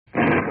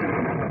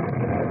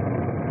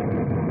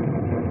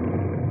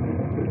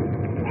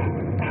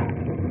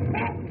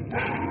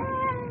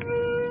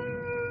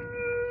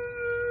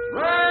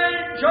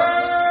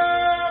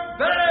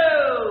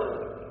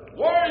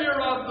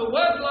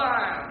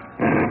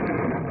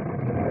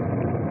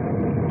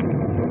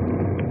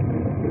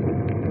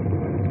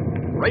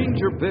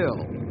Ranger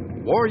Bill,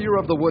 warrior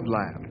of the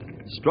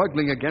woodland,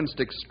 struggling against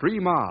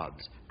extreme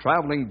odds,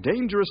 traveling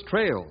dangerous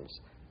trails,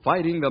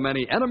 fighting the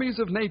many enemies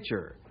of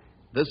nature.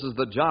 This is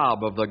the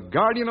job of the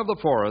guardian of the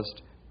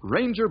forest,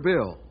 Ranger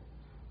Bill.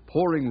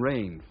 Pouring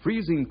rain,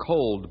 freezing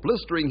cold,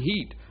 blistering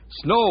heat,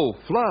 snow,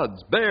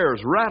 floods,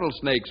 bears,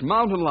 rattlesnakes,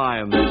 mountain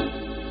lions.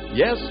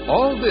 Yes,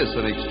 all this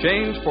in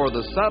exchange for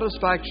the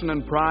satisfaction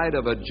and pride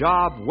of a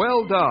job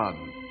well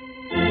done.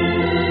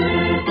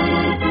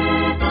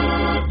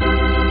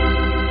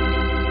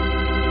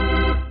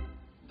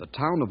 The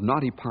town of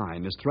Knotty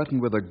Pine is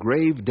threatened with a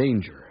grave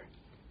danger.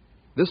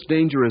 This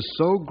danger is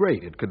so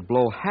great it could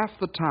blow half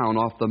the town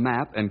off the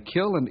map and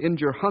kill and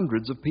injure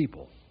hundreds of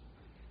people.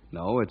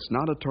 No, it's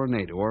not a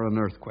tornado or an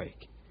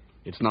earthquake.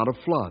 It's not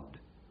a flood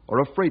or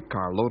a freight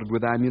car loaded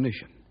with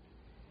ammunition.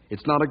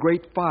 It's not a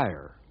great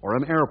fire or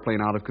an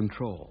airplane out of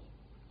control.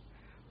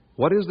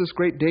 What is this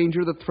great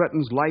danger that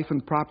threatens life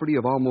and property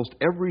of almost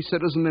every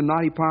citizen in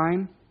Knotty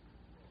Pine?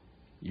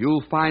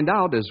 You'll find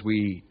out as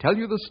we tell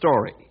you the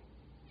story.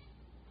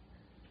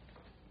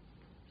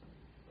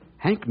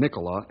 Hank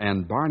Nicola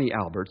and Barney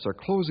Alberts are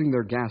closing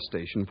their gas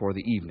station for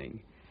the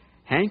evening.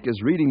 Hank is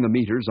reading the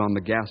meters on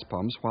the gas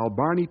pumps while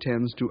Barney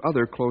tends to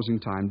other closing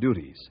time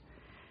duties.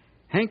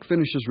 Hank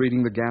finishes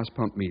reading the gas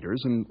pump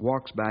meters and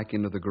walks back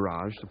into the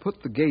garage to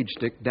put the gauge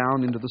stick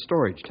down into the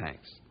storage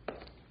tanks.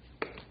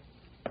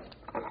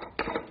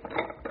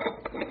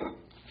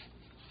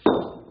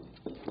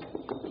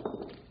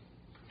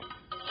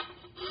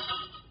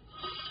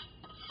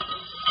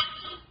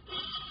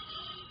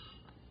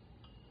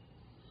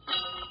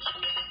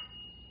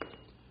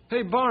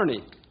 Hey,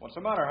 Barney. What's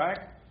the matter, Hank?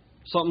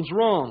 Something's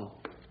wrong.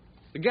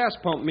 The gas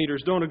pump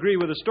meters don't agree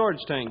with the storage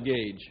tank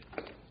gauge.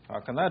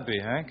 How can that be,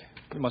 Hank?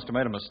 You must have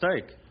made a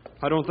mistake.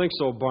 I don't think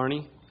so,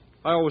 Barney.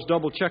 I always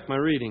double-check my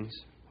readings.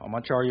 How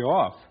much are you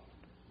off?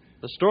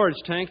 The storage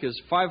tank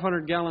is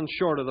 500 gallons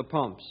short of the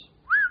pumps.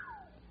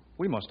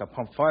 We must have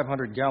pumped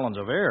 500 gallons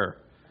of air,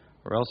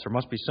 or else there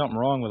must be something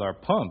wrong with our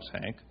pumps,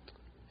 Hank.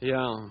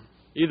 Yeah,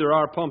 either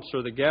our pumps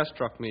or the gas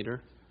truck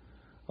meter.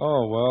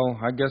 Oh, well,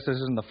 I guess this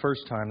isn't the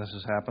first time this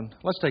has happened.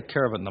 Let's take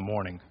care of it in the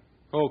morning.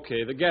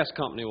 Okay, the gas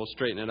company will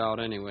straighten it out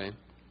anyway.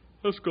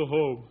 Let's go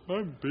home.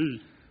 I'm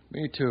beat.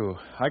 Me too.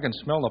 I can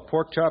smell the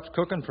pork chops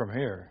cooking from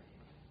here.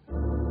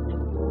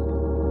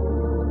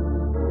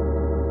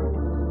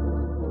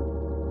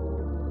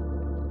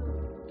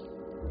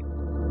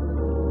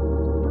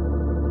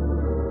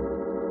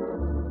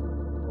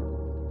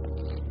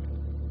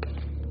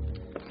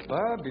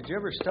 Bob, did you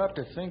ever stop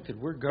to think that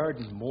we're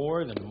guarding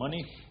more than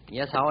money?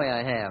 Yes, Howie,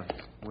 I have.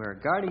 We're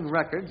guarding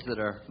records that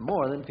are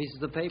more than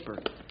pieces of paper.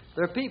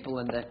 There are people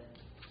in that.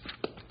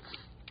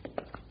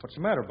 What's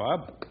the matter,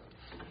 Bob?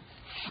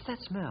 What's that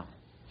smell?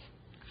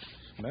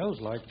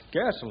 Smells like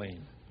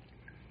gasoline.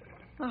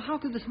 Now, how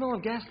could the smell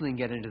of gasoline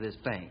get into this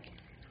bank?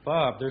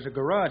 Bob, there's a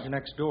garage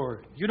next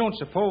door. You don't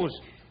suppose...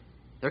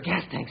 Their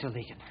gas tanks are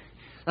leaking.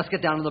 Let's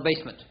get down to the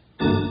basement.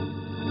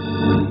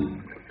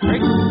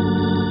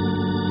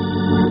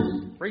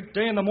 Great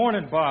day in the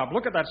morning, Bob.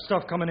 Look at that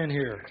stuff coming in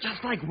here.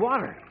 Just like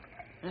water.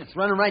 It's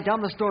running right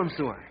down the storm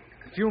sewer.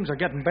 Fumes are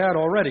getting bad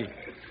already.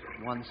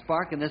 One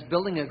spark in this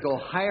building will go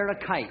higher a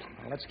kite.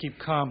 Now, let's keep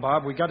calm,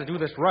 Bob. We got to do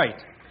this right.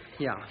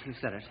 Yeah, you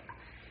said it.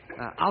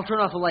 I'll turn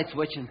off the light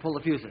switch and pull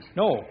the fuses.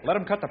 No, let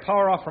them cut the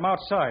power off from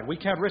outside. We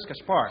can't risk a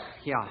spark.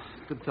 Yeah,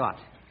 good thought.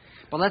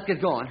 But let's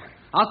get going.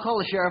 I'll call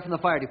the sheriff and the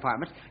fire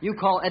department. You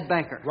call Ed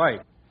Banker.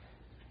 Right.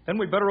 Then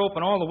we'd better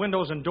open all the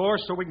windows and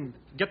doors so we can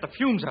get the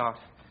fumes out.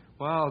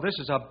 Wow, this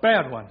is a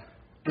bad one.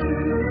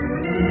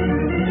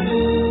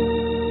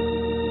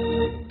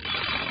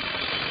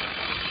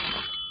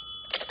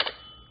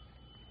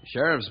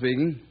 Sheriff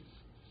speaking.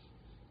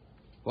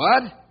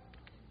 What?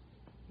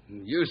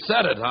 You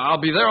said it.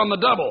 I'll be there on the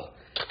double.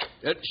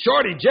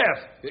 Shorty,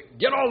 Jeff,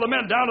 get all the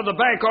men down to the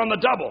bank on the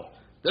double.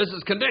 This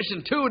is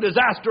Condition 2,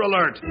 disaster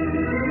alert.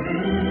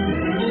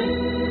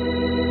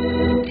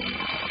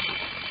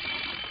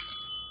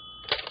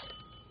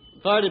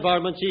 Fire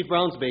Department, Chief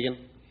Brown speaking.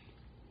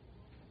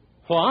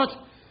 What?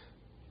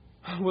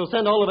 We'll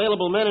send all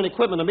available men and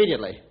equipment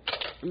immediately.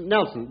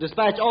 Nelson,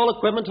 dispatch all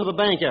equipment to the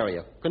bank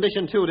area.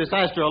 Condition 2,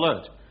 disaster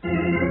alert.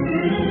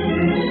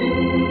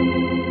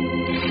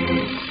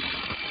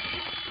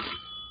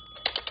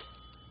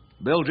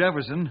 Bill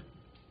Jefferson.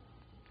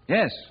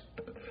 Yes.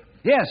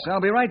 Yes,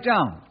 I'll be right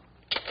down.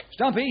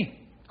 Stumpy,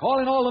 call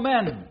in all the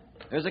men.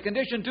 There's a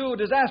Condition 2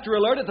 disaster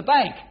alert at the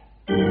bank.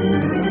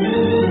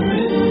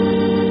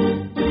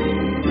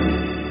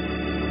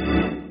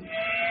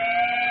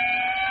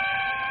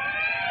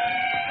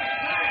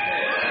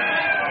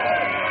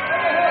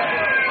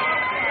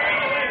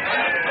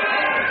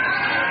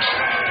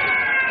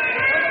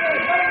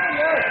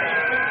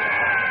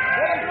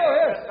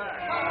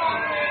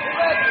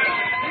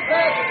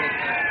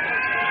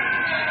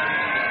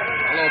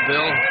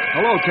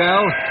 Hello,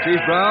 Cal. Chief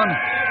Brown.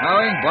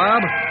 Howie,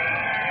 Bob.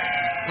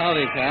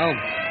 Howdy, Cal.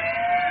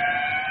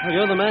 Well,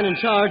 you're the man in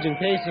charge in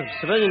case of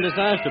civilian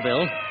disaster,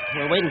 Bill.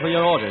 We're waiting for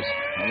your orders.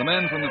 Are the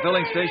men from the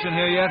filling station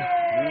here yet?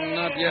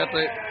 Not yet.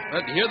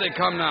 But here they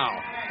come now.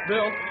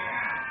 Bill,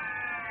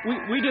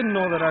 we didn't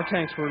know that our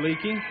tanks were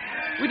leaking.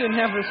 We didn't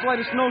have the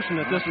slightest notion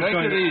that this was Take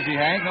going it easy,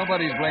 Hank.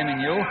 Nobody's blaming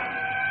you.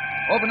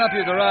 Open up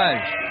your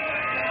garage.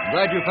 I'm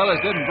glad you fellas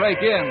didn't break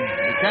in.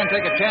 We can't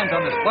take a chance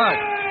on the spark.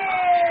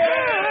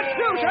 Yeah, let's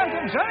do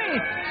something, Sonny.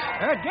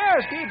 That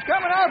gas keeps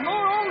coming out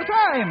more all the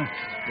time.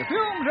 The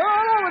fumes are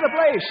all over the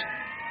place.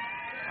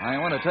 I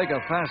want to take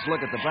a fast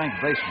look at the bank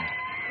basement.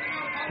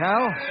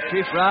 Cal,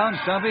 Chief Brown,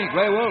 Stumpy,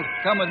 Grey Wolf,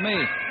 come with me.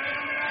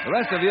 The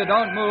rest of you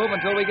don't move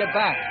until we get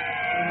back.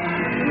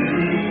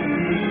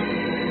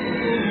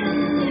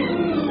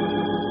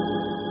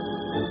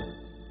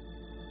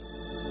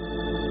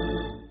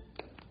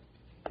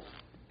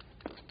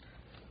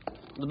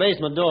 The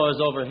basement door is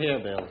over here,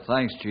 Bill.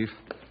 Thanks, Chief.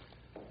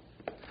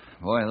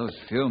 Boy, those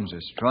fumes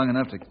are strong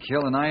enough to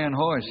kill an iron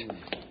horse.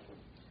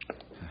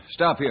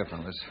 Stop here,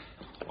 fellas.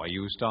 Why,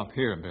 you stop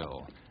here,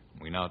 Bill.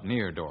 We're not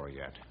near door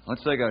yet.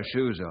 Let's take our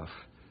shoes off.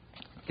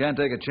 Can't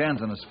take a chance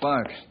on a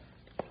spark.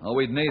 All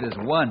we'd need is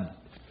one.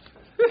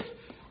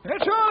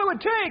 That's all it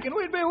would take, and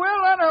we'd be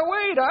well on our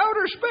way to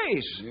outer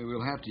space. Yeah,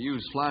 we'll have to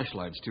use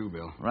flashlights, too,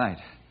 Bill. Right.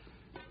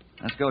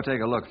 Let's go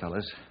take a look,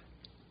 fellas.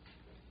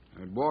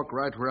 I'd walk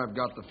right where I've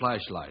got the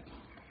flashlight.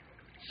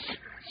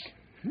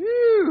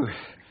 Phew.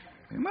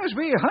 There must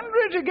be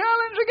hundreds of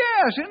gallons of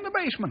gas in the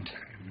basement.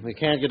 We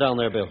can't get down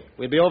there, Bill.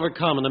 We'd be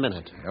overcome in a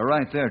minute. You're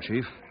right there,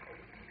 Chief.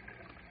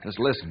 Just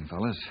listen,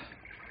 fellas.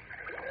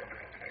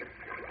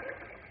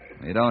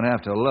 You don't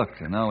have to look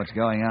to know what's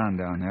going on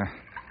down there.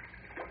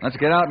 Let's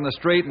get out in the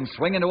street and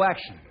swing into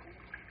action.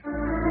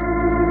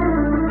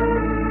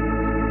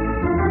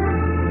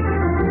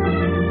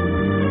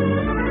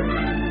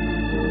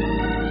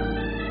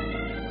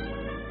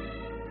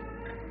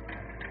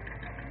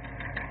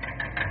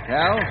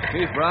 Cal,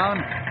 Chief Brown,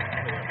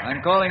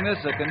 I'm calling this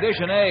a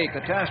Condition A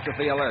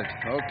catastrophe alert.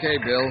 Okay,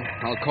 Bill.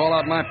 I'll call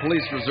out my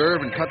police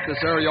reserve and cut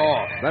this area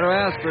off. Better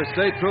ask for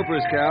state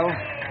troopers, Cal.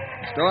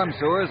 The storm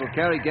sewers will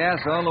carry gas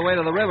all the way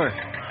to the river.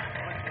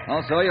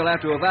 Also, you'll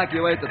have to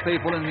evacuate the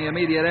people in the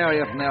immediate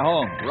area from their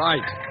homes.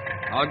 Right.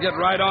 I'll get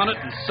right on it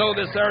and sew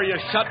this area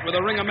shut with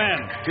a ring of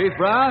men. Chief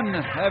Brown,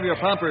 have your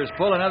pumpers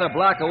pull another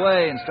block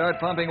away and start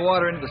pumping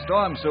water into the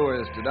storm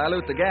sewers to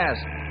dilute the gas.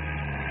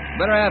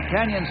 Better have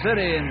Canyon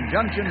City and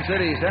Junction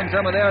City send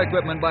some of their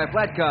equipment by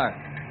flat car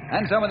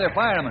and some of their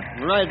firemen.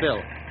 Right,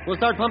 Bill. We'll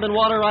start pumping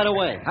water right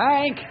away.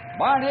 Hank,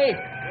 Barney.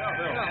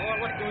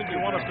 What do you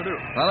want us to do?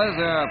 Fellas,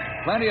 there are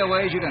plenty of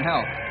ways you can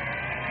help.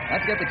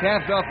 Let's get the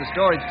calves off the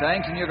storage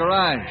tanks in your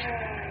garage.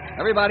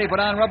 Everybody put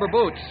on rubber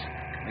boots.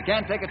 We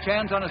can't take a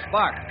chance on a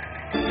spark.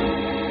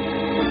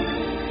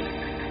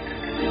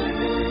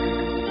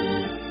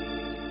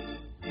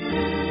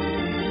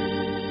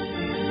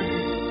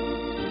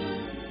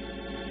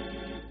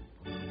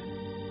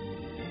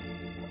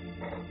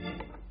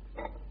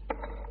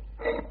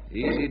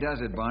 Easy does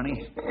it,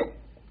 Barney.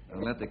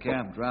 Don't let the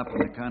cap drop on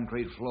the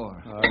concrete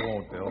floor. I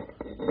won't, Bill.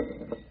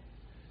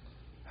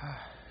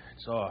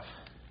 It's off.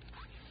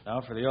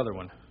 Now for the other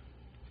one.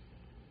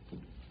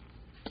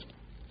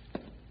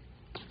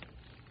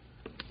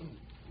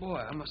 Boy,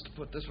 I must have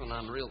put this one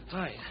on real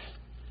tight.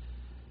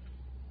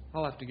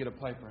 I'll have to get a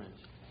pipe wrench.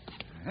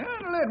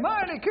 Handle it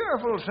mighty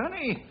careful,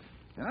 Sonny.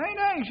 I ain't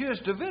anxious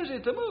to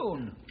visit the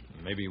moon.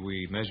 Maybe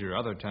we measure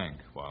other tank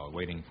while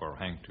waiting for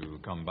Hank to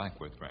come back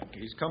with Frank.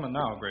 He's coming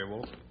now, Grey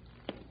Wolf.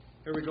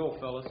 Here we go,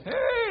 fellas.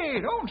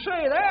 Hey, don't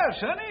say that,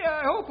 Sonny.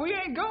 I hope we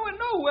ain't going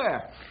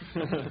nowhere.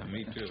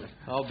 Me too.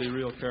 I'll be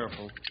real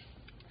careful.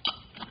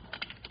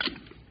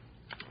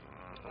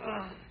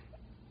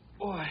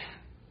 Boy,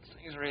 this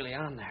thing's really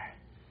on there.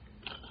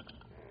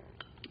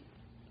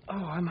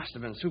 Oh, I must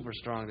have been super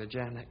strong to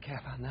jam that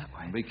cap on that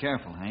way. Be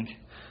careful, Hank.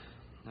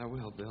 I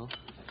will, Bill.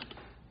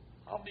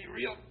 I'll be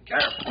real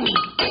careful.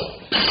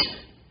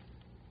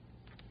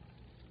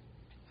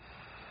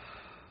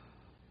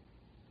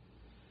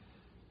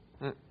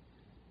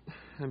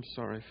 I'm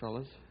sorry,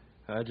 fellas.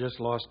 I just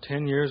lost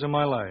 10 years of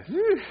my life. I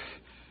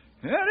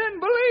didn't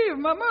believe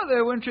my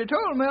mother when she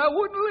told me I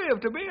wouldn't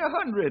live to be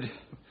 100.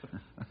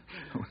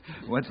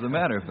 What's the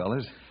matter,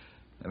 fellas?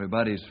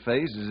 Everybody's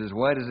face is as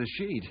white as a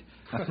sheet.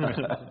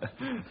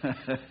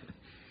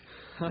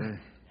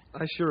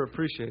 I sure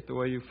appreciate the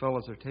way you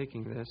fellas are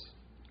taking this.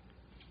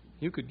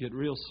 You could get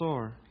real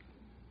sore.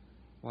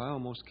 Well, I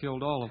almost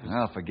killed all of us.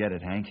 I'll forget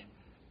it, Hank.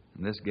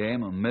 In this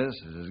game, a miss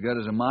is as good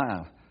as a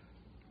mile.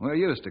 We're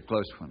used to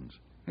close ones.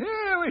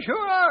 Yeah, we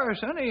sure are,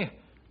 Sonny.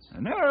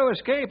 A narrow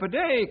escape a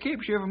day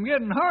keeps you from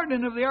getting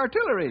hardening of the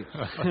artillery.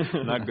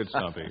 Not good,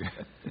 Stumpy.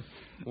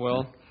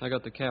 Well, I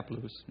got the cap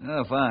loose.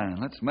 Oh, fine.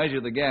 Let's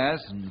measure the gas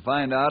and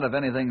find out if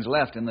anything's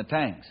left in the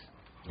tanks.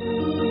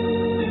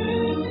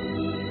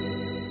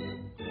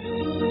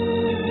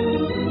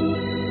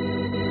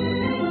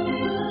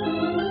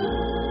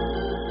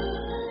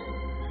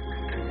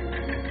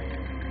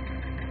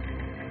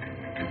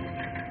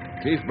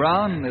 Chief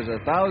Brown, there's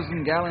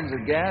 1,000 gallons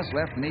of gas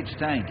left in each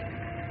tank.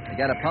 You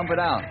got to pump it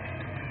out.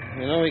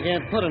 You know, we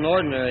can't put an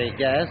ordinary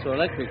gas or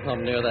electric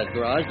pump near that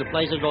garage. The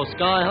place will go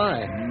sky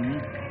high.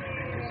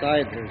 Mm-hmm.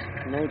 Besides, there's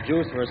no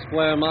juice for a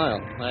square mile.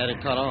 I had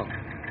it cut off.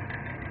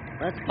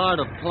 That's part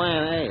of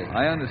Plan A.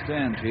 I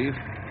understand, Chief.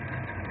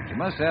 But you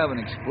must have an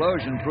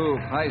explosion-proof,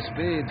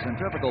 high-speed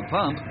centrifugal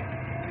pump.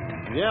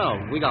 Yeah,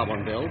 we got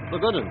one, Bill.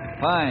 The good one.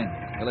 Fine.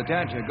 We'll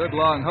attach a good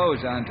long hose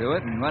onto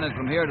it and run it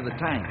from here to the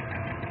tank.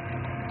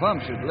 The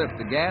pump should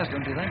lift the gas,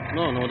 don't you think?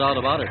 No doubt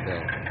about it,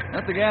 Bill.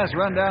 Let the gas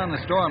run down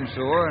the storm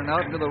sewer and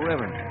out into the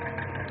river.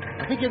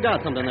 I think you've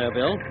got something there,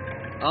 Bill.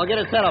 I'll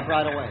get it set up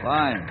right away.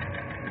 Fine.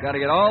 We've got to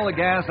get all the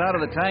gas out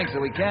of the tanks that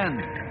we can,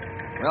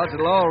 or else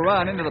it'll all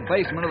run into the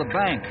basement of the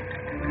bank.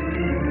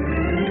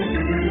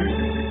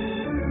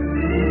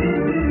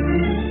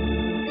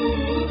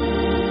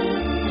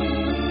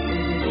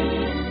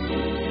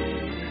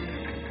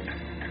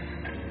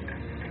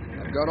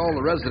 Got all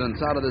the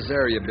residents out of this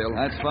area, Bill.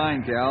 That's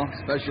fine, Cal.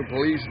 Special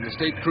police and the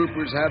state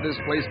troopers have this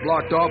place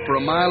blocked off for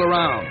a mile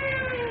around.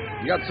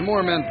 You got some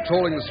more men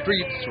patrolling the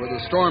streets where the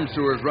storm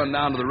sewers run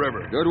down to the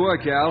river. Good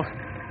work, Cal.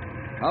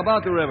 How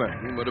about the river?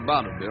 What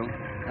about it, Bill?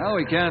 Well,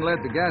 we can't let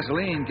the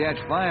gasoline catch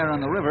fire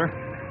on the river.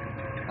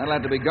 That'll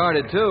have to be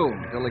guarded, too,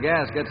 until the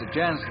gas gets a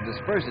chance to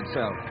disperse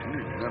itself.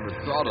 Never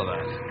thought of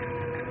that.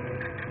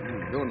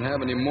 Don't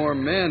have any more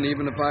men,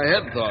 even if I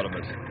had thought of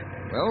it.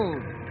 Well,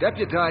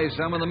 deputize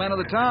some of the men of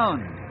the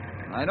town.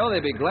 I know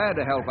they'd be glad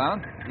to help out.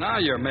 Now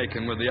you're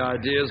making with the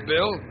ideas,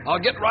 Bill. I'll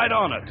get right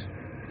on it.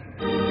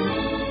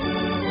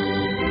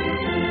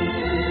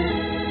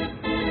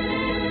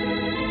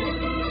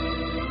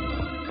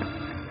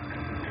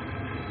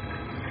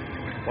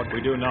 What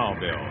we do now,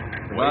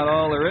 Bill? About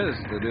all there is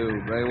to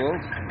do, Grey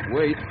Wolf.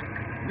 Wait.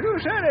 You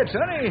said it,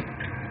 Sonny.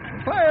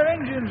 The fire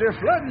engines are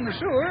flooding the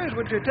sewers,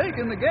 which are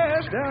taking the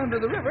gas down to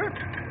the river.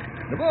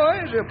 The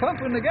boys are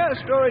pumping the gas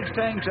storage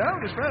tanks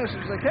out as fast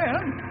as they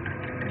can.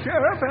 The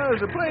sheriff has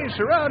the place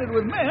surrounded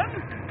with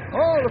men.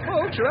 All the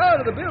folks are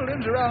out of the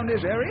buildings around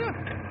this area.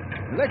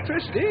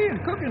 Electricity and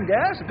cooking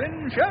gas have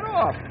been shut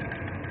off.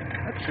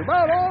 That's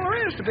about all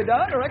there is to be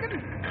done, I reckon.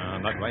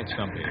 That's right,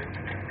 Stumpy.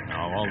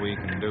 Now, all we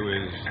can do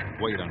is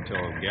wait until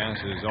gas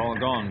is all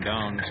gone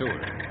down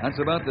sewer. That's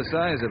about the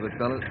size of it,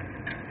 fellas.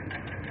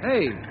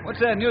 Hey,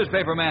 what's that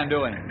newspaper man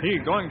doing? He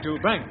going to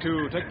bank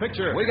to take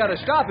picture. We got to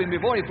stop him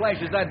before he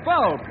flashes that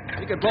bulb.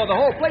 He could blow the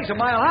whole place a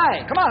mile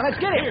high. Come on, let's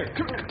get him. Here,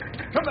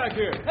 come back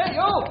here. Hey,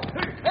 you!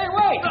 Hey,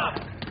 wait! Stop!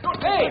 Don't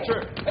Hey! take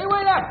picture. Hey,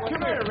 wait up! What's the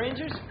matter,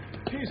 Rangers?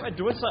 Am I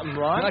doing something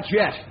wrong? Not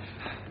yet.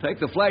 Take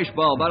the flash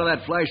bulb out of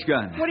that flash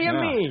gun. What do you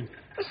mean?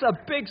 This is a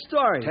big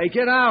story. Take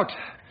it out.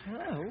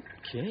 Oh,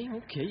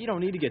 okay. You don't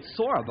need to get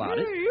sore about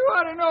it. You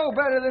ought to know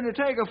better than to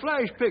take a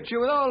flash picture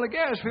with all the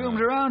gas fumes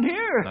around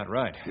here. That's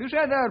right. You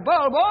set that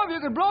bulb off,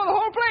 you could blow the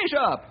whole place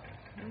up.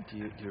 Do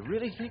you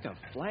really think a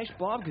flash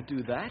bulb could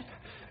do that?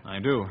 I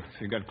do.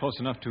 If you got close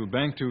enough to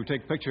bank to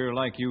take picture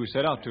like you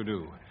set out to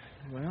do.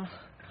 Well,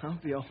 I'll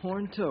be a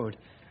horned toad.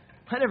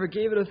 I never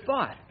gave it a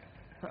thought.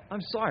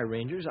 I'm sorry,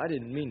 Rangers. I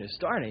didn't mean to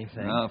start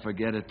anything. No,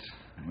 forget it.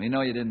 We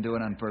know you didn't do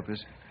it on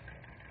purpose.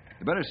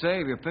 You better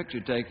save your picture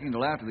taking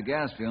until after the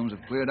gas fumes have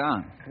cleared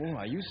on.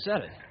 Boy, you said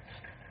it.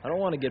 I don't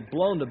want to get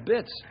blown to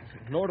bits,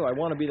 nor do I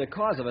want to be the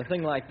cause of a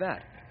thing like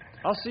that.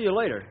 I'll see you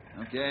later.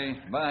 Okay,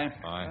 bye.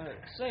 Bye.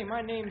 Say,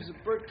 my name's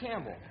Bert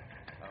Campbell.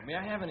 May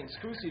I have an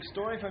exclusive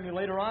story from you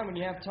later on when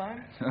you have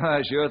time?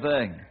 Sure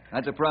thing.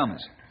 That's a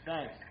promise.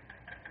 Thanks.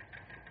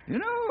 You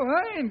know,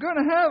 I ain't going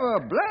to have a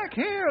black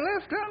hair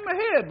left on my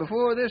head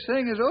before this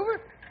thing is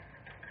over.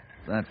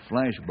 If that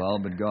flash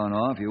bulb had gone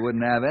off, you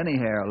wouldn't have any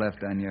hair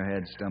left on your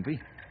head, Stumpy.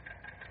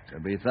 So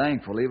be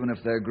thankful, even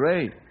if they're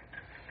gray.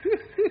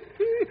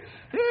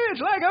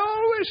 It's like I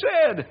always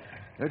said.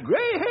 A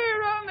gray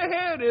hair on the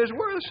head is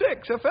worth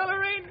 6 a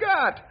feller ain't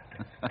got.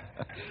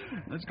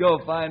 Let's go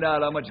find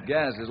out how much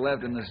gas is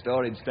left in the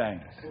storage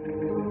tanks.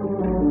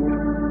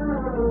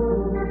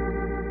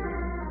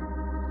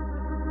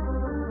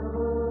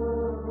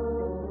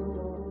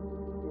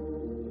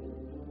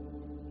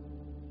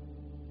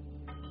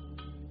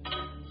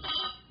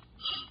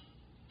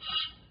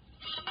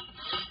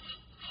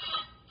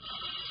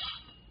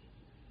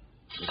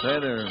 You say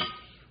there's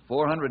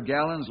 400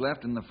 gallons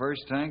left in the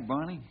first tank,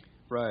 Barney?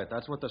 Right,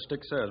 that's what the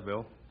stick says,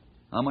 Bill.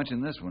 How much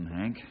in this one,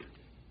 Hank?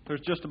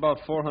 There's just about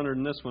 400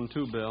 in this one,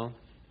 too, Bill.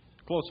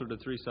 Closer to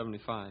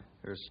 375.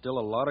 There's still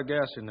a lot of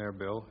gas in there,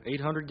 Bill.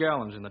 800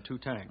 gallons in the 2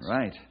 tanks.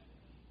 Right.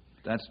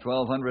 That's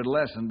 1,200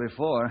 less than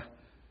before.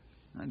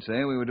 I'd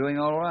say we were doing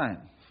all right.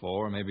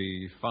 4,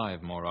 maybe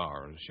 5 more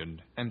hours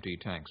should empty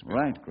tanks. Bill.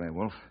 Right, Grey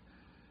Wolf.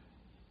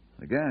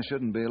 The gas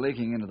shouldn't be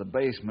leaking into the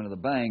basement of the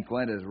bank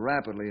quite as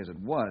rapidly as it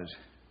was.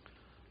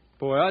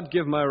 Boy, I'd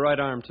give my right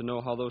arm to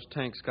know how those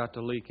tanks got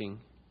to leaking.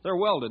 They're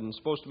welded and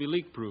supposed to be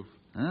leak-proof.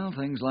 Well,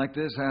 things like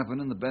this happen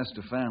in the best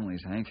of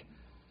families, Hank.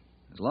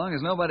 As long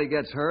as nobody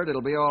gets hurt,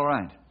 it'll be all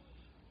right.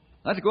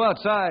 Let's go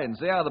outside and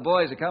see how the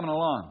boys are coming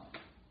along.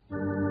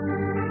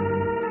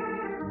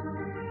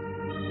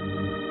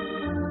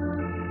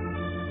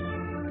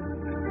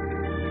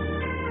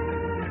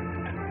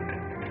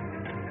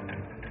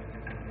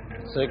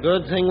 It's a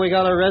good thing we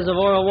got a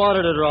reservoir of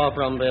water to draw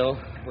from, Bill.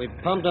 We've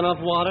pumped enough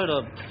water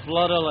to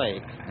flood a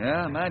lake.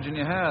 Yeah, imagine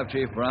you have,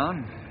 Chief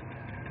Brown.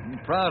 I'm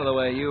proud of the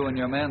way you and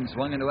your men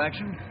swung into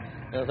action.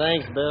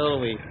 Thanks, Bill.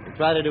 We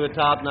try to do a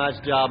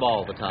top-notch job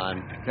all the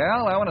time.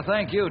 Cal, I want to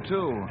thank you,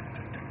 too.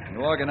 You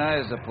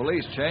organized a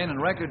police chain in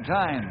record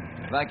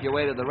time,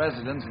 evacuated the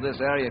residents of this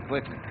area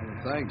quickly.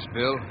 Well, thanks,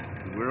 Bill.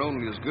 We're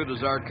only as good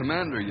as our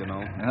commander, you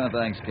know. Oh,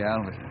 thanks,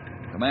 Cal. But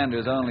the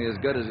commander's only as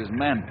good as his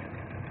men.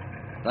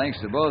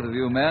 Thanks to both of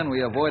you men,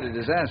 we avoided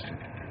disaster.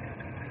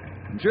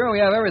 I'm sure we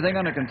have everything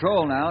under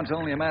control now. It's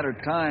only a matter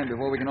of time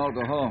before we can all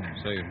go home.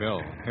 Say,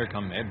 Bill, here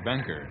come Ed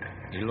Banker.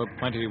 He looked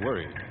plenty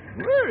worried.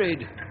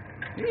 Worried?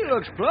 He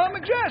looks plumb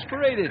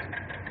exasperated.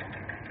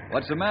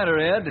 What's the matter,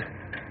 Ed?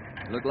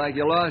 You look like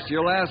you lost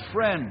your last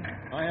friend.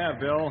 I have,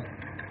 Bill.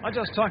 I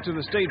just talked to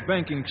the state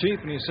banking chief,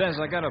 and he says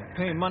I gotta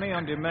pay money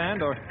on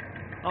demand or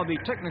I'll be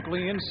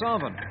technically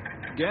insolvent.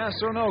 Gas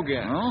or no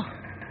gas. Oh?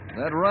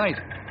 That right?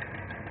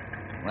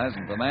 Well,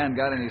 hasn't the man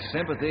got any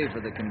sympathy for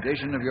the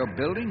condition of your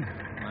building?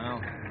 Well,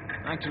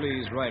 actually,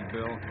 he's right,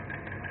 Bill.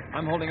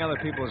 I'm holding other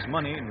people's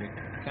money, and we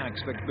can't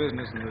expect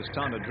business in this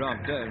town to drop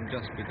dead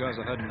just because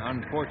I've had an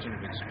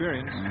unfortunate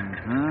experience.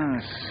 I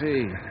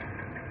see.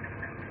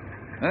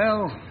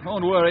 Well,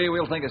 don't worry.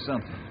 We'll think of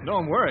something.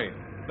 Don't worry.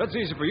 That's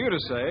easy for you to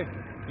say.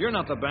 You're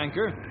not the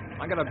banker.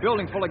 I got a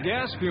building full of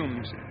gas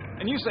fumes,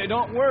 and you say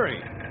don't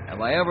worry.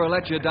 Have I ever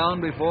let you down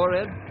before,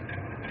 Ed?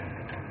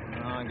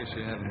 No, I guess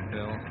you haven't,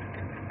 Bill.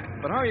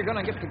 But how are you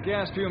going to get the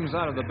gas fumes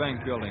out of the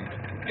bank building?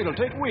 It'll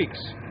take weeks.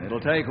 It'll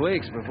take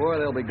weeks before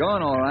they'll be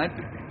gone, all right.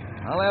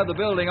 I'll have the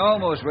building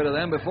almost rid of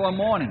them before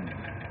morning.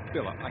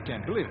 Bill, I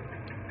can't believe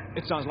it.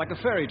 It sounds like a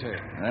fairy tale.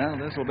 Well,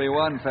 this will be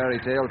one fairy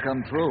tale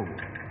come true.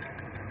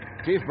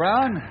 Chief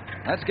Brown,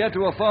 let's get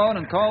to a phone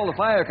and call the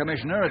fire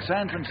commissioner at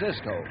San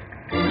Francisco.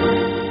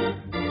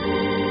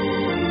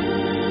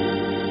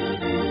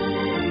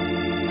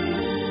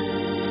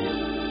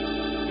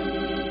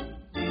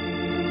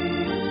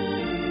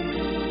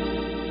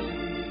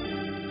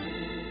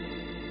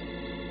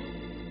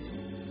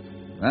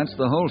 That's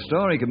the whole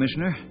story,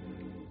 Commissioner.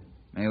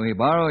 May we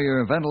borrow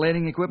your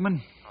ventilating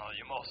equipment? Oh,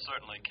 you most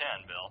certainly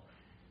can, Bill.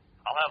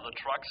 I'll have the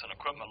trucks and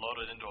equipment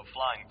loaded into a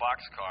flying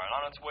boxcar and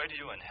on its way to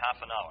you in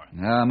half an hour.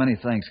 Many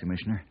thanks,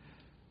 Commissioner.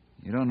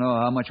 You don't know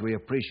how much we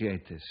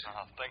appreciate this.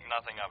 Think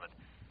nothing of it.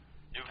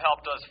 You've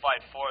helped us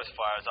fight forest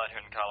fires out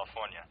here in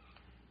California.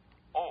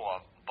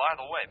 Oh, by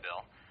the way,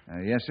 Bill.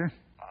 Yes, sir?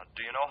 Do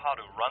you know how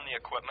to run the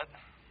equipment?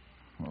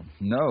 Well,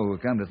 no,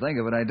 come to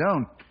think of it, I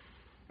don't.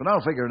 But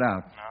I'll figure it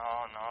out.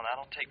 No,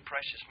 that'll take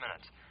precious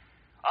minutes.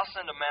 I'll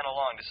send a man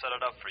along to set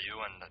it up for you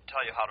and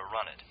tell you how to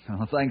run it.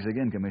 Well, thanks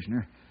again,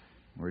 Commissioner.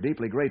 We're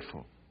deeply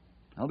grateful.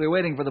 I'll be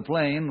waiting for the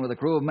plane with a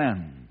crew of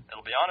men.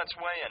 It'll be on its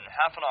way in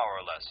half an hour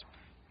or less.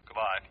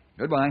 Goodbye.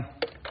 Goodbye.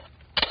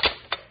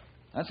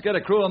 Let's get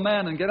a crew of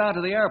men and get out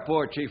to the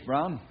airport, Chief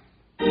Brown.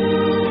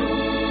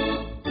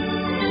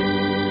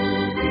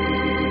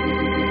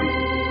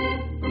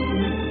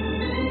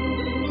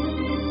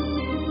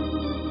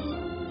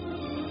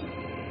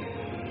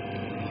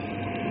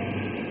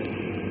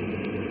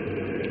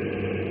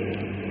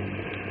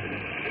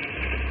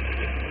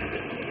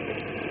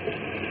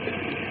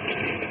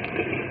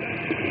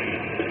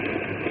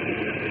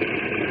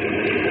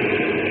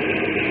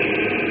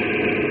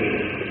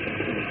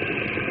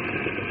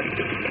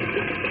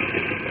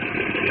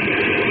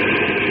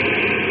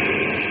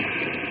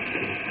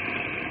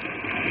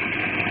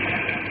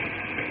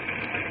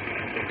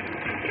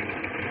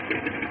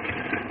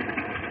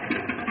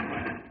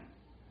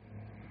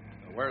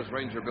 Where's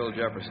Ranger Bill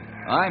Jefferson?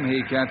 I'm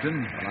he,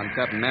 Captain. Well, I'm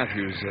Captain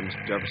Matthews,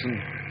 Mr.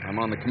 Jefferson. I'm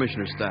on the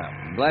commissioner's staff.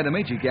 I'm glad to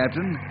meet you,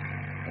 Captain.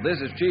 This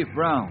is Chief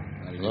Brown.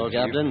 Hello,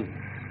 Captain.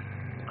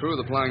 The crew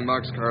of the flying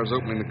boxcar is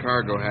opening the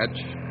cargo hatch.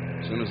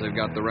 As soon as they've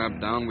got the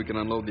ramp down, we can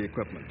unload the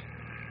equipment.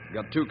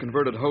 We've got 2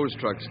 converted hose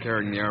trucks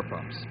carrying the air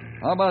pumps.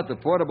 How about the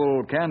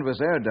portable canvas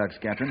air ducts,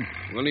 Captain?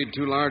 We'll need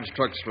 2 large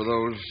trucks for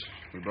those.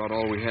 We brought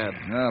all we had.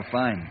 Oh,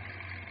 fine.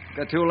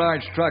 Got 2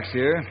 large trucks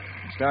here.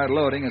 Start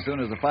loading as soon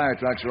as the fire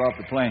trucks are off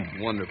the plane.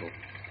 Wonderful.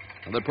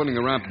 Well, they're putting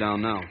the ramp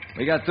down now.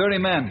 We got 30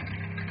 men.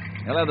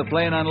 They'll have the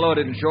plane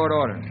unloaded in short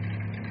order.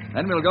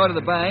 Then we'll go to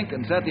the bank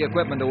and set the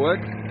equipment to work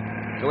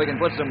so we can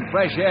put some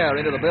fresh air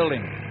into the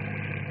building.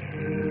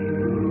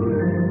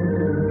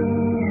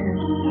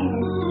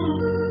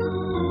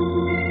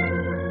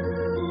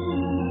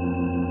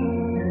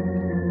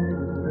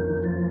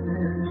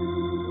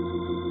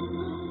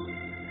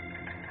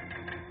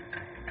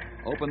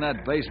 Open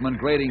that basement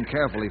grating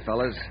carefully,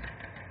 fellas.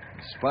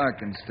 The spark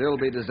can still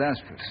be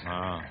disastrous.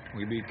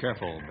 We be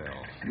careful,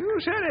 Bill. You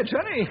said it,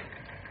 Sonny.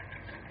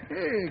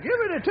 Hey, give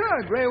it a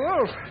tug, Grey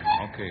Wolf.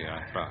 Okay,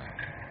 I try.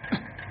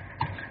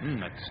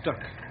 That's stuck.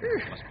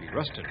 Must be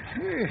rusted.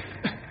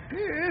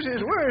 This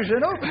is worse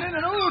than opening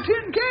an old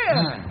tin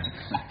can.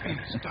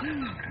 Stuck.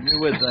 You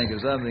would think of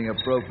something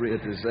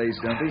appropriate to say,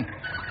 Stumpy.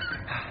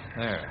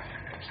 There.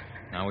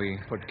 Now we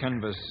put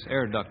canvas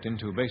air duct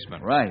into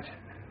basement. Right.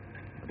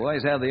 The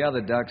boys have the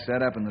other duct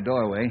set up in the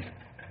doorway.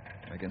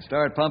 We can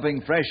start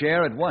pumping fresh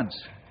air at once.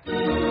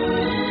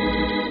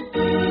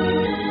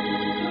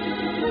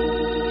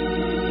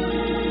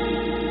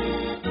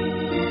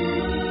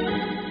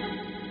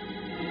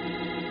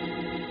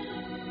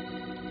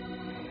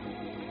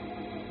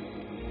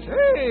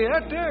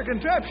 that there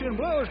contraption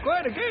blows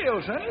quite a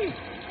gale, Sonny.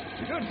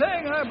 It's a good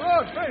thing I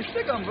brought fresh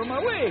stickum for my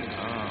wig.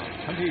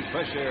 Plenty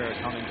fresh air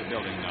coming to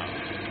building now.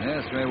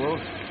 Yes, Grey Wolf.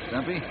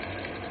 Stumpy.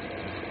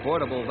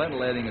 Portable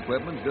ventilating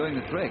equipment's doing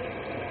the trick.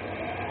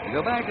 You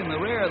go back in the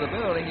rear of the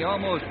building, you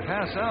almost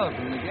pass out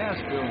from the gas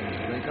fumes.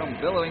 They come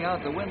billowing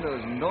out the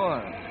windows and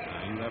doors.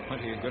 You have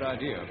plenty of good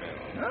idea,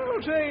 Bill.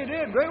 I'll say you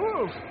did, Grey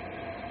Wolf.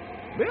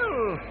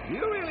 Bill, do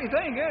you really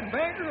think Ed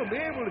Banker will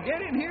be able to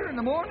get in here in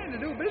the morning to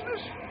do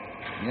business?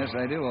 Yes,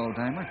 I do,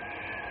 old-timer.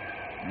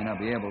 May not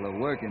be able to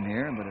work in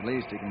here, but at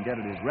least he can get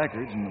at his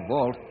records in the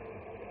vault.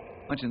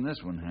 Much in this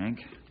one, Hank?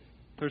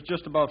 There's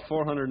just about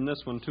 400 in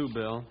this one, too,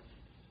 Bill.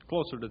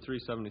 Closer to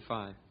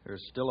 375.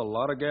 There's still a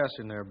lot of gas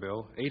in there,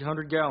 Bill.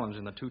 800 gallons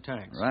in the 2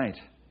 tanks. Right.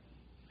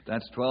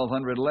 That's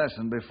 1,200 less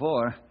than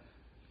before.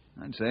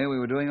 I'd say we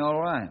were doing all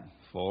right.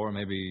 4,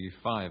 maybe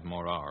 5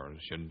 more hours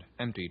should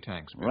empty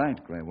tanks, Bill.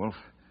 Right, Grey Wolf.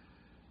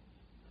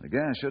 The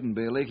gas shouldn't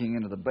be leaking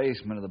into the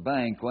basement of the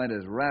bank quite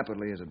as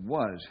rapidly as it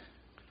was.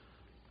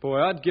 Boy,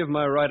 I'd give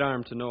my right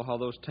arm to know how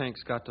those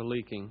tanks got to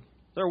leaking.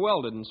 They're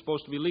welded and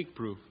supposed to be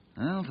leak-proof.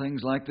 Well,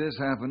 things like this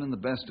happen in the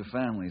best of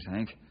families,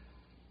 Hank.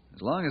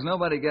 As long as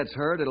nobody gets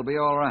hurt, it'll be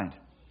all right.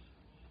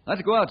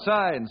 Let's go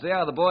outside and see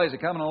how the boys are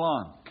coming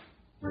along.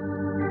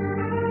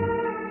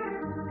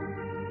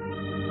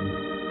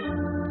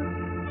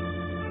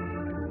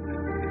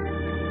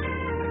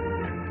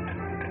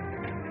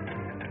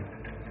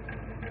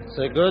 It's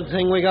a good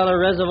thing we got a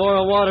reservoir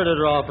of water to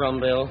draw from,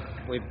 Bill.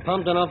 We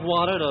pumped enough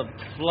water to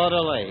flood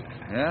a lake.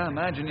 Yeah,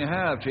 imagine you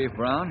have, Chief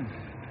Brown.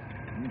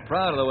 I'm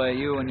proud of the way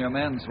you and your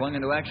men swung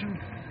into action.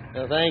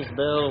 Thanks,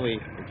 Bill. We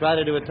try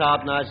to do a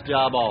top-notch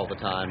job all the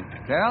time.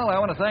 Cal, I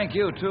want to thank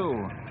you,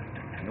 too.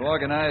 You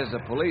organized a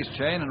police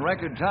chain in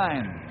record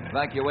time.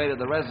 Evacuated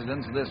the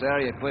residents of this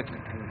area quickly.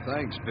 Well,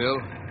 thanks, Bill.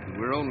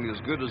 We're only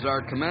as good as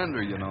our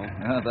commander, you know.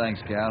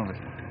 Thanks, Cal.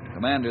 The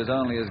commander's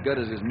only as good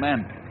as his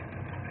men.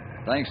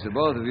 Thanks to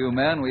both of you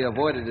men, we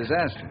avoided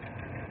disaster.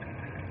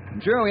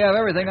 I'm sure we have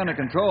everything under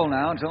control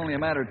now. It's only a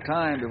matter of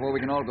time before we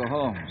can all go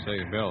home.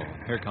 Say, Bill,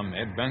 here come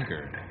Ed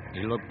Banker.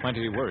 He looked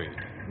plenty worried.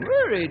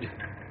 Worried?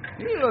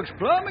 He looks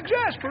plumb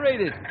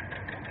exasperated.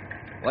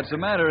 What's the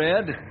matter,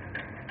 Ed?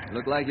 You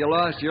look like you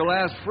lost your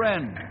last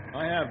friend.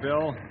 I have,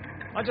 Bill.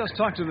 I just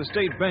talked to the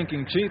state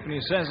banking chief, and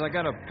he says I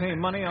got to pay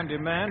money on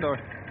demand or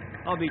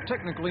I'll be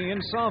technically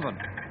insolvent.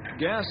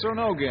 Gas or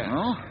no gas.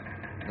 Oh?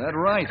 That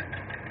right?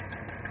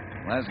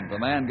 Well, hasn't the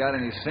man got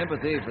any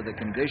sympathy for the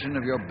condition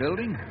of your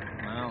building?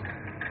 Well,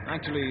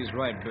 actually, he's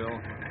right, Bill.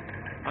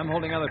 I'm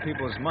holding other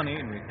people's money,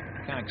 and we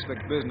can't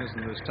expect business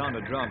in this town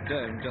to drop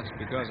dead just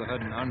because I've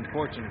had an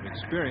unfortunate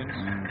experience.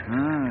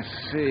 I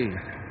see.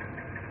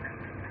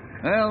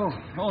 Well,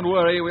 don't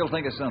worry. We'll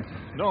think of something.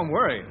 Don't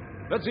worry.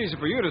 That's easy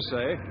for you to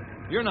say.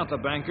 You're not the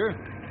banker.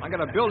 I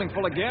got a building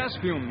full of gas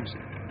fumes,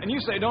 and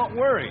you say don't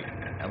worry.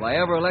 Have I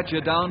ever let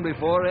you down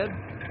before, Ed?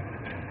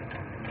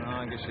 No,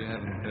 I guess you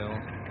haven't, Bill.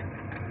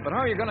 But how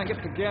are you going to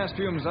get the gas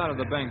fumes out of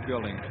the bank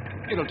building?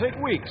 It'll take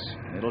weeks.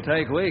 It'll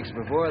take weeks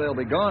before they'll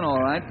be gone,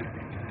 all right.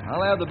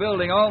 I'll have the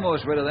building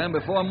almost rid of them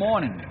before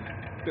morning.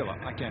 Bill,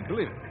 I can't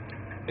believe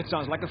it. It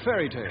sounds like a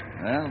fairy tale.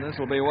 Well, this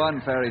will be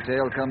one fairy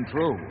tale come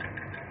true.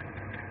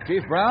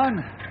 Chief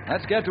Brown,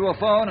 let's get to a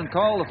phone and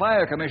call the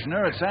fire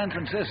commissioner at San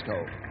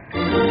Francisco.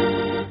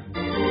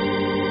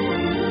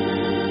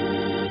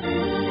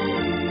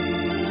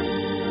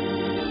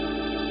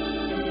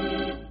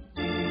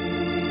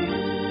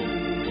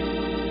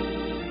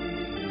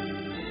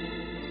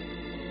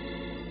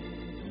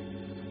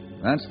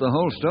 That's the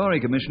whole story,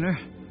 Commissioner.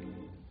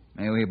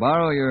 May we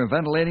borrow your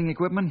ventilating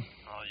equipment?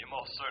 Oh, you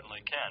most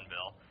certainly can,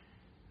 Bill.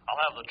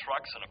 I'll have the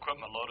trucks and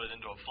equipment loaded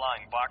into a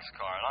flying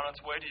boxcar and on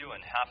its way to you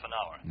in half an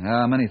hour.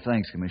 Many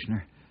thanks,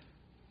 Commissioner.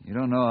 You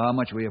don't know how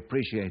much we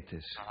appreciate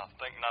this.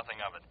 Think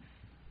nothing of it.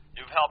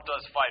 You've helped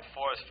us fight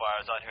forest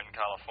fires out here in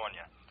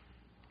California.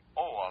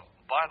 Oh,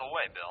 by the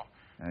way, Bill.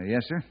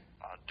 Yes, sir?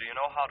 Do you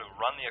know how to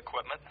run the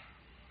equipment?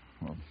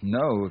 Well,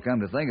 no,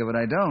 come to think of it,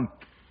 I don't.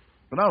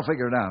 But I'll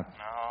figure it out.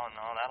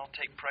 No, that'll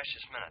take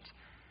precious minutes.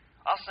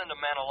 I'll send a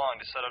man along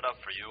to set it up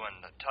for you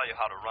and tell you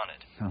how to run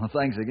it. Well,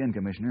 thanks again,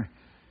 Commissioner.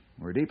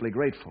 We're deeply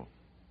grateful.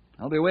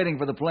 I'll be waiting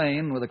for the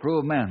plane with a crew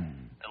of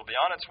men. It'll be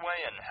on its way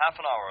in half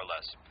an hour or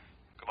less.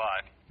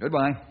 Goodbye.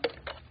 Goodbye.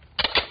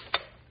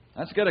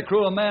 Let's get a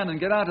crew of men and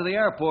get out to the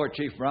airport,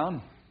 Chief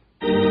Brown.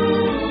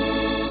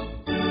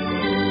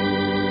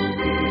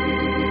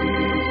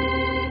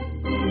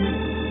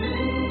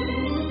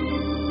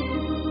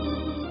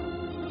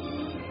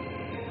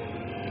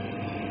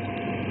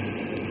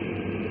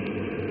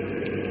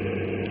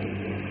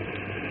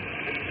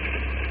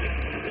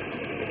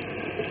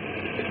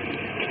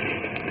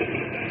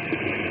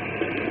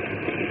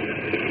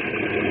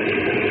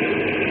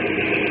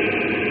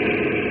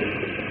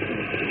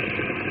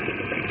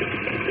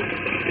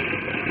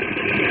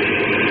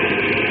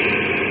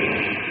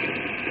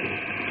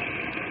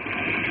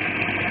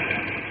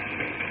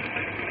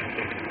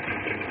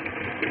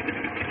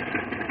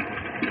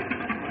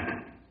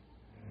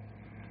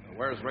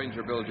 Boxcars,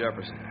 Ranger Bill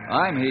Jefferson.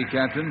 I'm he,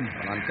 Captain.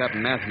 And I'm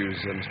Captain Matthews,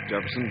 Mr.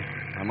 Jefferson.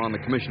 I'm on the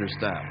commissioner's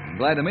staff.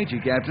 Glad to meet you,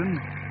 Captain.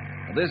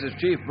 This is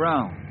Chief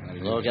Brown.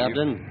 Hello,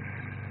 Captain.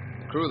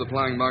 The crew of the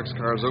flying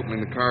boxcar is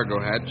opening the cargo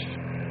hatch.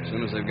 As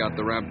soon as they've got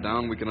the ramp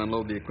down, we can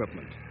unload the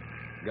equipment.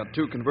 We've got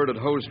 2 converted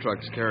hose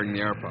trucks carrying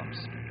the air pumps.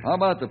 How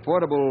about the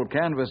portable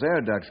canvas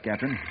air ducts,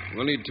 Captain?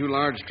 We'll need 2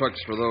 large trucks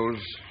for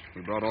those.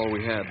 We brought all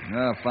we had.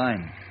 Oh,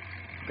 fine.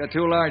 Got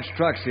 2 large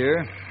trucks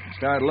here.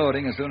 Start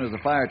loading as soon as the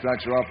fire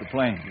trucks are off the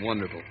plane.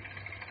 Wonderful.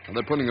 Well,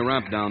 they're putting the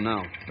ramp down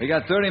now. We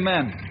got 30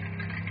 men.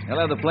 They'll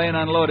have the plane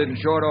unloaded in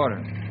short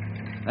order.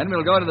 Then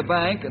we'll go to the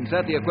bank and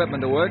set the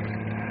equipment to work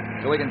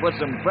so we can put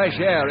some fresh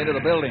air into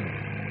the building.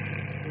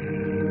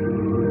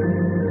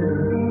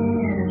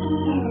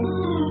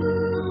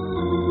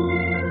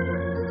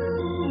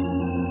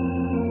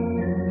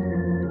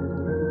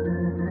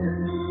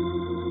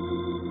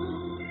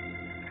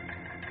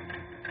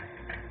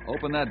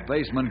 Open that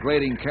basement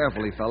grating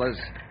carefully, fellas.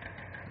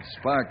 The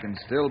spark can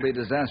still be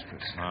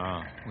disastrous.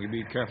 We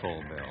be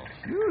careful, Bill.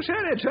 You said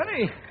it,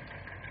 Sonny.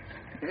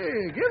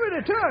 Hey, give it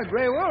a tug,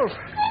 Grey Wolf.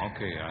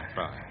 Okay, I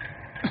try.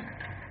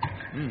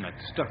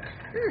 That's stuck.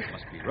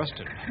 Must be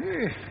rusted.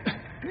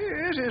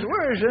 This is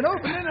worse than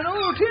opening an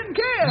old tin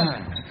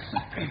can.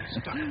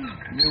 Stuck.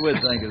 You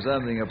would think of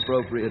something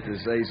appropriate to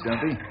say,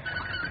 Stumpy.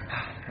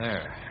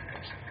 There.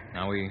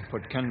 Now we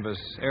put canvas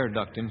air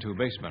duct into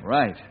basement.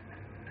 Right.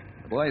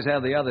 The boys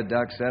have the other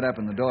duct set up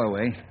in the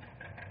doorway.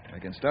 We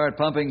can start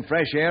pumping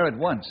fresh air at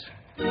once.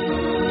 Say,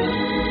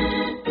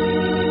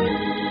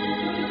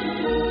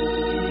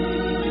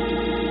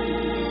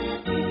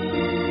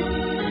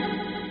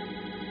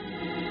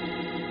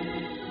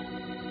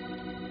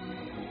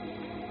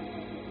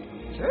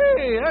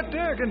 that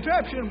there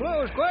contraption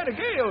blows quite a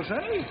gale,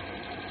 Sonny.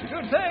 It's a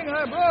good thing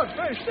I brought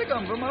fresh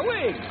stickum for my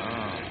wig.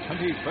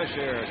 Plenty fresh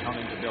air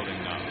coming to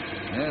building now.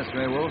 Yes,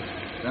 Grey Wolf.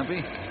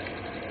 Stumpy.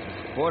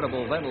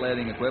 Portable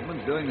ventilating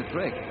equipment's doing the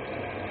trick.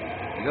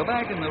 You go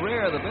back in the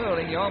rear of the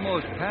building, you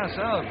almost pass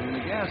out from the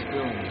gas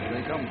fumes.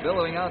 They come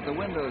billowing out the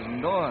windows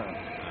and doors.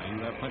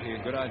 You have plenty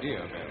of good idea,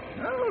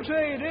 Bill. I'll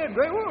say you did,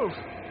 Grey Wolf.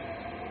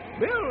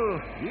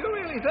 Bill, do you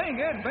really think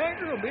Ed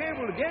Banker will be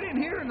able to get in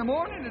here in the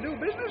morning to do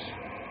business?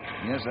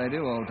 Yes, I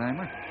do,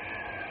 old-timer.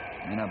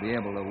 May not be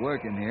able to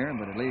work in here,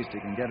 but at least he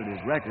can get at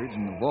his records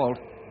in the vault.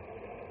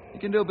 He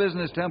can do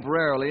business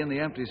temporarily in the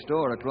empty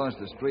store across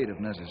the street if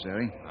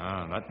necessary.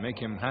 That make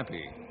him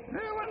happy.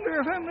 I wonder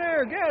if them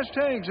there gas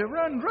tanks have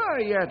run dry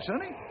yet,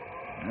 Sonny.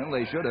 Well,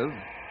 they should have.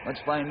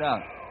 Let's find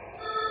out.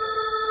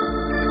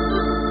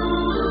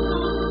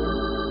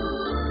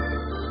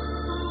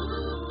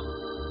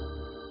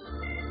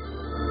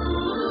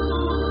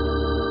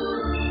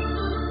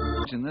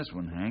 In this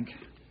one, Hank.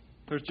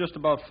 There's just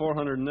about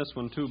 400 in this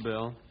one, too,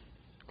 Bill.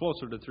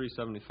 Closer to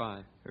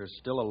 375. There's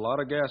still a lot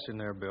of gas in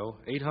there, Bill.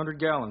 800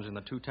 gallons in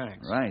the 2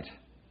 tanks. Right.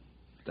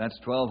 That's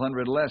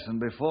 1,200 less than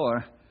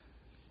before.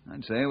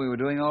 I'd say we were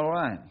doing all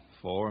right.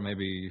 4,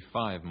 maybe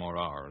 5 more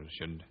hours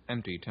should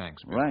empty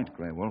tanks, Bill. Right,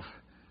 Grey Wolf.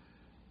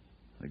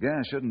 The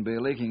gas shouldn't be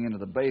leaking into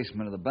the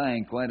basement of the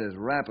bank quite as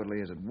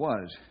rapidly as it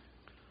was.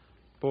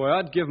 Boy,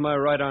 I'd give my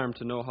right arm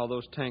to know how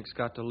those tanks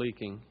got to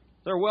leaking.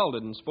 They're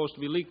welded and supposed to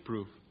be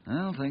leak-proof.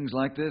 Well, things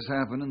like this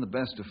happen in the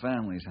best of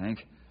families, Hank.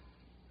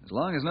 As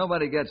long as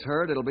nobody gets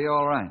hurt, it'll be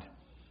all right.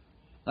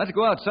 Let's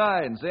go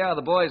outside and see how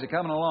the boys are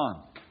coming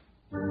along.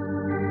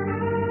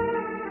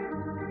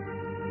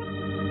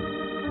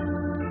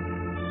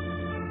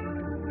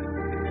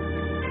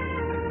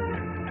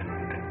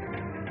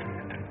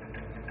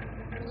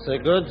 It's a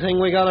good thing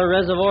we got a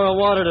reservoir of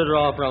water to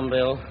draw from,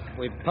 Bill.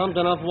 We pumped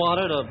enough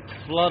water to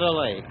flood a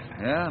lake.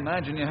 Yeah,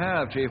 imagine you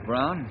have, Chief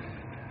Brown.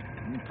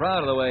 I'm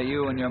proud of the way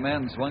you and your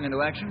men swung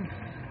into action.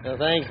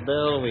 Thanks,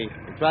 Bill. We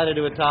try to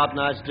do a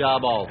top-notch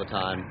job all the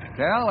time.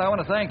 Cal, I want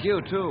to thank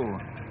you, too.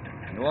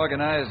 You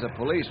organized a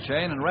police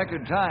chain in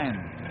record time.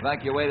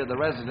 Evacuated the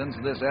residents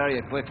of this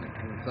area quickly.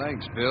 Well,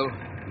 thanks, Bill.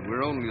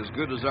 We're only as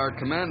good as our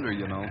commander,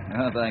 you know.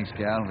 Thanks,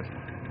 Cal. But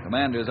the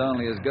commander's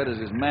only as good as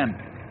his men.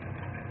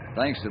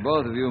 Thanks to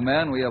both of you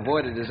men, we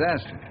avoided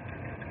disaster.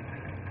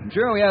 I'm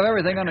sure we have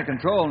everything under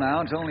control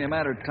now. It's only a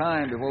matter of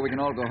time before we can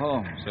all go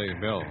home. Say,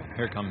 Bill,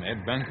 here come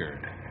Ed Banker.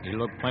 He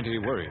looked plenty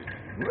worried.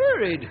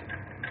 Worried?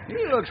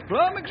 He looks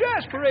plumb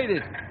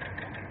exasperated.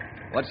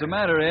 What's the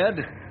matter, Ed?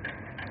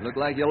 You look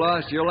like you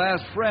lost your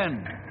last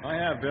friend. I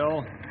have,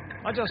 Bill.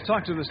 I just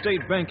talked to the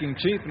state banking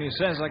chief, and he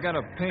says I got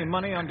to pay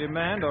money on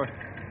demand or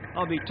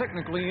I'll be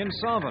technically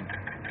insolvent.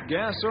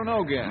 Gas or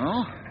no gas.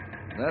 Oh?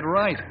 Is that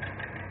right?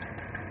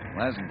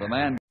 Hasn't the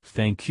man...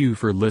 Thank you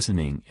for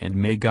listening and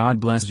may God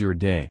bless your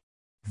day.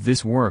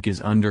 This work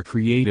is under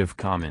Creative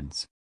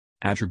Commons.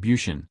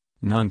 Attribution,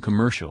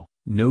 non-commercial,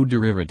 no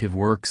derivative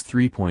works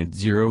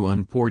 3.0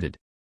 unported.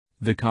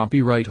 The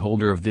copyright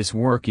holder of this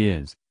work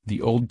is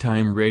the Old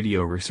Time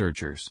Radio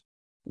Researchers.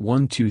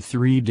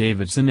 123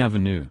 Davidson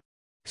Avenue,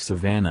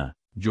 Savannah,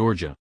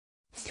 Georgia.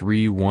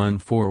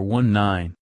 31419.